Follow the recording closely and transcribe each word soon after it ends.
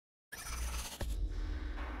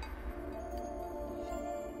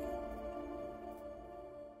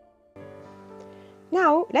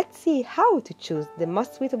Now, let's see how to choose the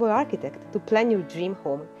most suitable architect to plan your dream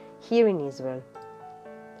home here in Israel.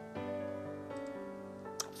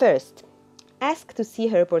 First, ask to see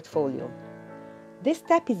her portfolio. This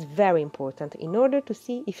step is very important in order to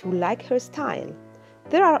see if you like her style.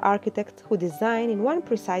 There are architects who design in one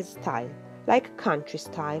precise style, like country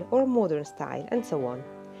style or modern style, and so on.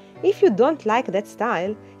 If you don't like that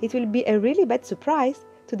style, it will be a really bad surprise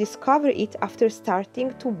to discover it after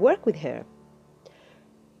starting to work with her.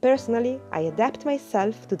 Personally, I adapt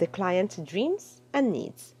myself to the client's dreams and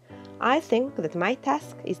needs. I think that my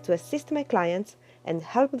task is to assist my clients and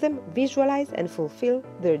help them visualize and fulfill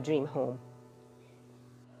their dream home.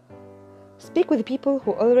 Speak with people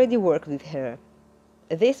who already worked with her.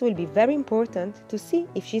 This will be very important to see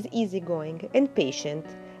if she's easygoing and patient,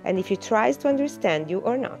 and if she tries to understand you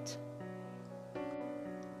or not.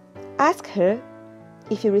 Ask her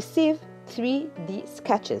if you receive 3D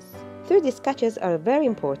sketches. 3D sketches are very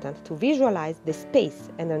important to visualize the space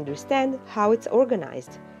and understand how it's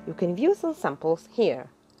organized. You can view some samples here.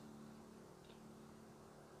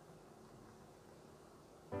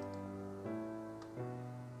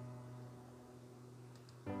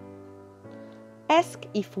 Ask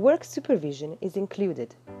if work supervision is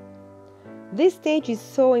included. This stage is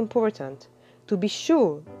so important. To be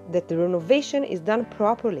sure that the renovation is done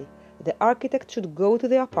properly, the architect should go to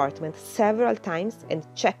the apartment several times and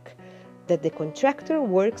check that the contractor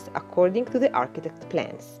works according to the architect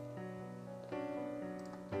plans.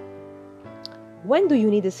 When do you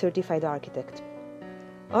need a certified architect?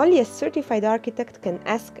 Only a certified architect can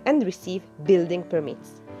ask and receive building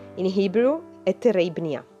permits. In Hebrew, היתרי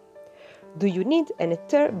בנייה. Do you need an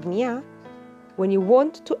היתר בנייה when you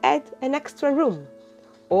want to add an extra room?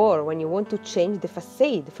 Or when you want to change the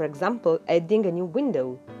facade, for example, adding a new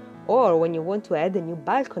window? Or when you want to add a new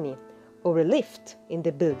balcony or a lift in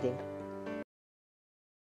the building?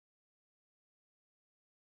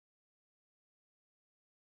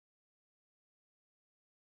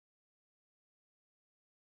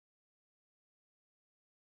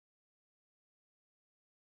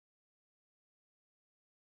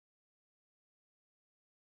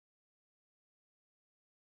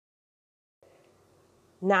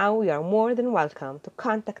 Now you are more than welcome to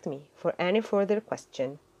contact me for any further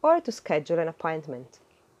question or to schedule an appointment.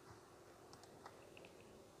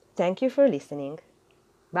 Thank you for listening.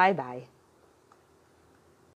 Bye-bye.